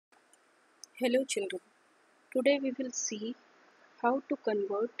Hello children, today we will see how to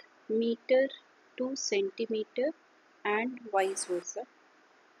convert meter to centimeter and vice versa.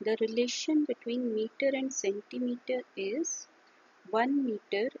 The relation between meter and centimeter is 1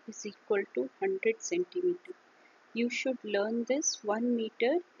 meter is equal to 100 centimeter. You should learn this. 1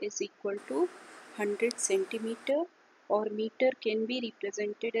 meter is equal to 100 centimeter, or meter can be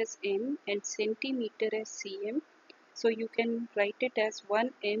represented as m and centimeter as cm. So you can write it as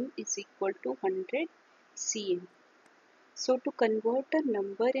 1 m is equal to 100 cm. So to convert a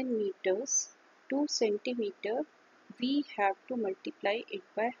number in meters to centimeter, we have to multiply it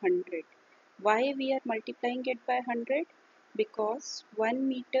by 100. Why we are multiplying it by 100? Because 1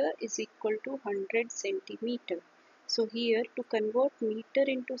 meter is equal to 100 centimeter. So here, to convert meter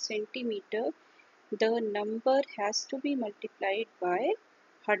into centimeter, the number has to be multiplied by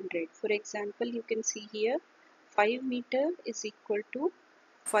 100. For example, you can see here 5 meter is equal to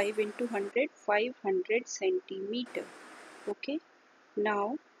 5 into 100, 500 centimeter. Okay,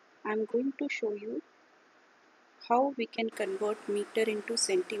 now I'm going to show you how we can convert meter into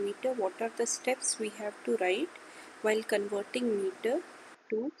centimeter. What are the steps we have to write while converting meter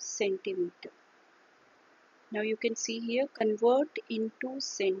to centimeter? Now you can see here, convert into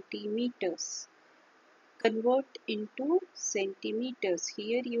centimeters. Convert into centimeters.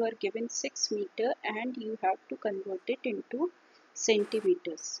 Here you are given 6 meter and you have to convert it into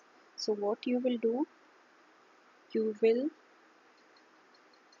centimeters. So what you will do, you will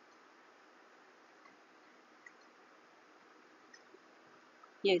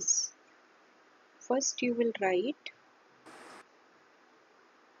first you will write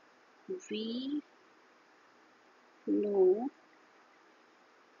we know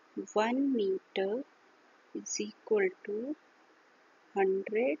 1 meter is equal to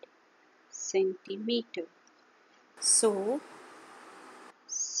 100 centimeter. So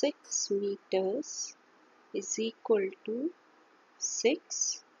 6 meters is equal to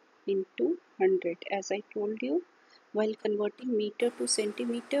 6 into 100. As I told you, while converting meter to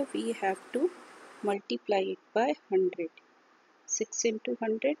centimeter, we have to multiply it by 100. 6 into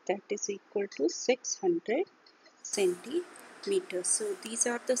 100, that is equal to 600 centimeters. So these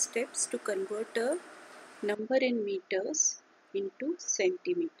are the steps to convert a number in meters into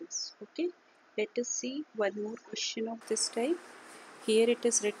centimeters. Okay, let us see one more question of this type. Here it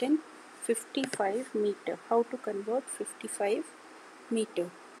is written 55 meter. How to convert 55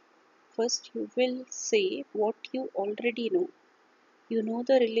 meter? First you will say what you already know. You know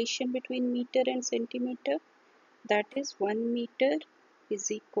the relation between meter and centimeter, that is 1 meter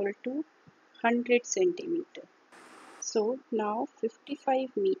is equal to 100 centimeter. So now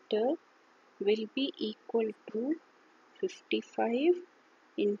 55 meter will be equal to 55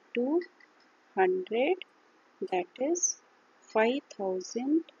 into 100, that is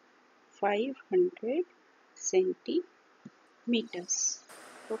 5500 centimeters.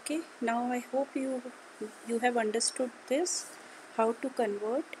 Okay, now I hope you have understood this, how to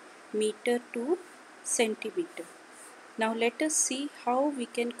convert meter to centimeter. Now let us see how we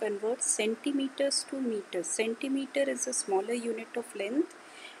can convert centimeters to meters. Centimeter is a smaller unit of length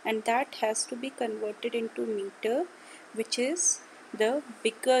and that has to be converted into meter, which is the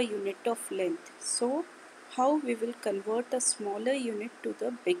bigger unit of length. So how we will convert a smaller unit to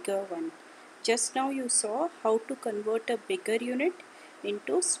the bigger one? Just now you saw how to convert a bigger unit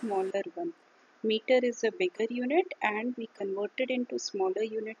into smaller one. Meter is a bigger unit and we converted into smaller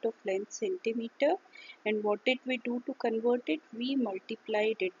unit of length, centimeter. And what did we do to convert it? We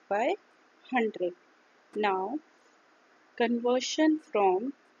multiplied it by 100. Now conversion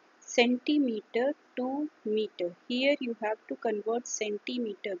from centimeter to meter. Here you have to convert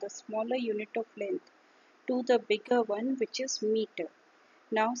centimeter, the smaller unit of length, to the bigger one, which is meter.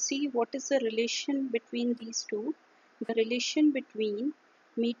 Now see what is the relation between these two. The relation between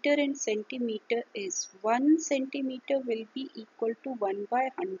meter and centimeter is 1 centimeter will be equal to 1 by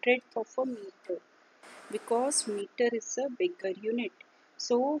 100th of a meter, because meter is a bigger unit.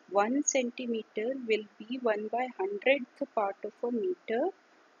 So 1 centimeter will be 1 by 100th part of a meter,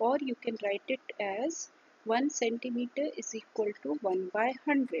 or you can write it as 1 centimeter is equal to 1 by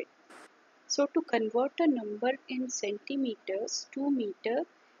 100. So to convert a number in centimeters to meter,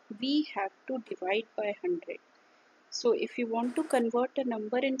 we have to divide by 100. So if you want to convert a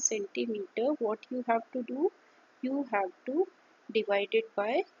number in centimeter, what you have to do? You have to divide it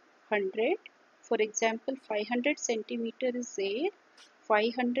by 100. For example, 500 centimeter is there.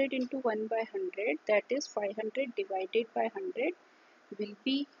 500 into 1 by 100, that is 500 divided by 100 will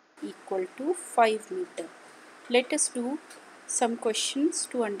be equal to 5 meter. Let us do some questions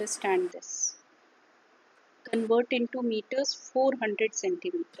to understand this. Convert into meters 400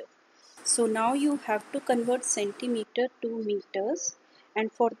 centimeter. So now you have to convert centimeter to meters,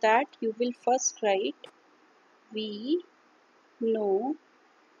 and for that you will first write we know.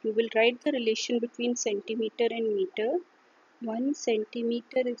 You will write the relation between centimeter and meter. 1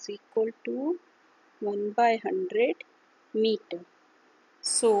 centimeter is equal to 1 by 100 meter.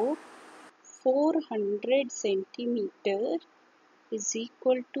 So 400 centimeter is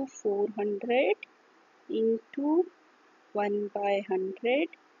equal to 400 into 1 by 100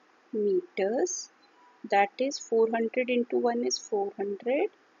 meters. That is 400 into 1 is 400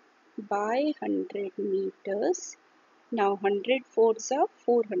 by 100 meters. Now 100 fours are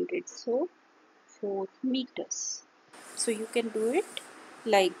 400, so 4 meters. So you can do it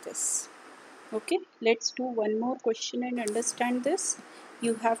like this. Okay, let's do one more question and understand this.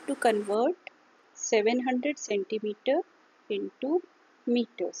 You have to convert 700 centimeter into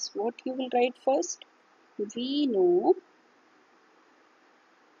meters. What you will write first? We know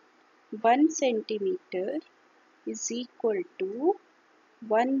 1 centimeter is equal to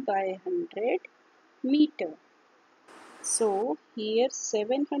 1 by 100 meter. So here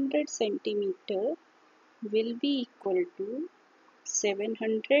 700 centimeter will be equal to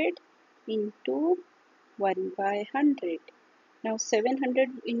 700 into 1 by 100. Now 700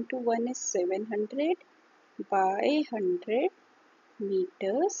 into 1 is 700 by 100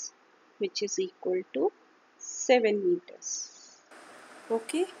 meters, which is equal to 7 meters.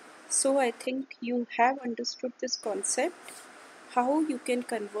 Okay, so I think you have understood this concept, how you can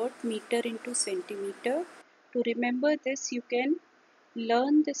convert meter into centimeter. To remember this, you can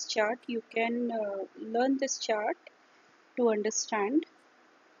learn this chart. You can learn this chart to understand.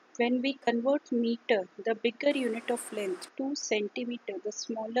 When we convert meter, the bigger unit of length, to centimeter, the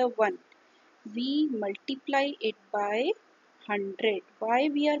smaller one, we multiply it by 100. Why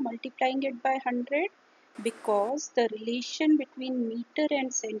we are multiplying it by 100? Because the relation between meter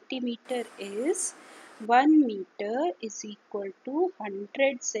and centimeter is 1 meter is equal to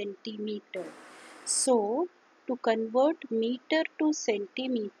 100 centimeter. So, to convert meter to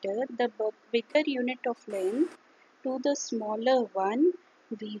centimeter, the bigger unit of length, to the smaller one,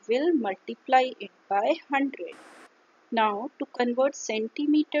 we will multiply it by 100. Now, to convert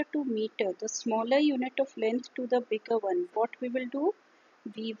centimeter to meter, the smaller unit of length to the bigger one, what we will do?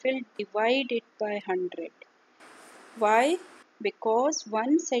 We will divide it by 100. Why? Because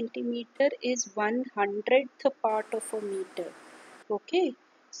 1 centimeter is 1/100th part of a meter. Okay,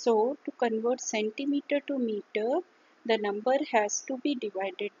 so to convert centimeter to meter, the number has to be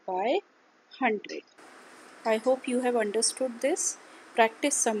divided by 100. I hope you have understood this.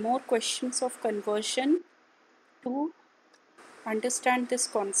 Practice some more questions of conversion to understand this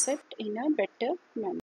concept in a better manner.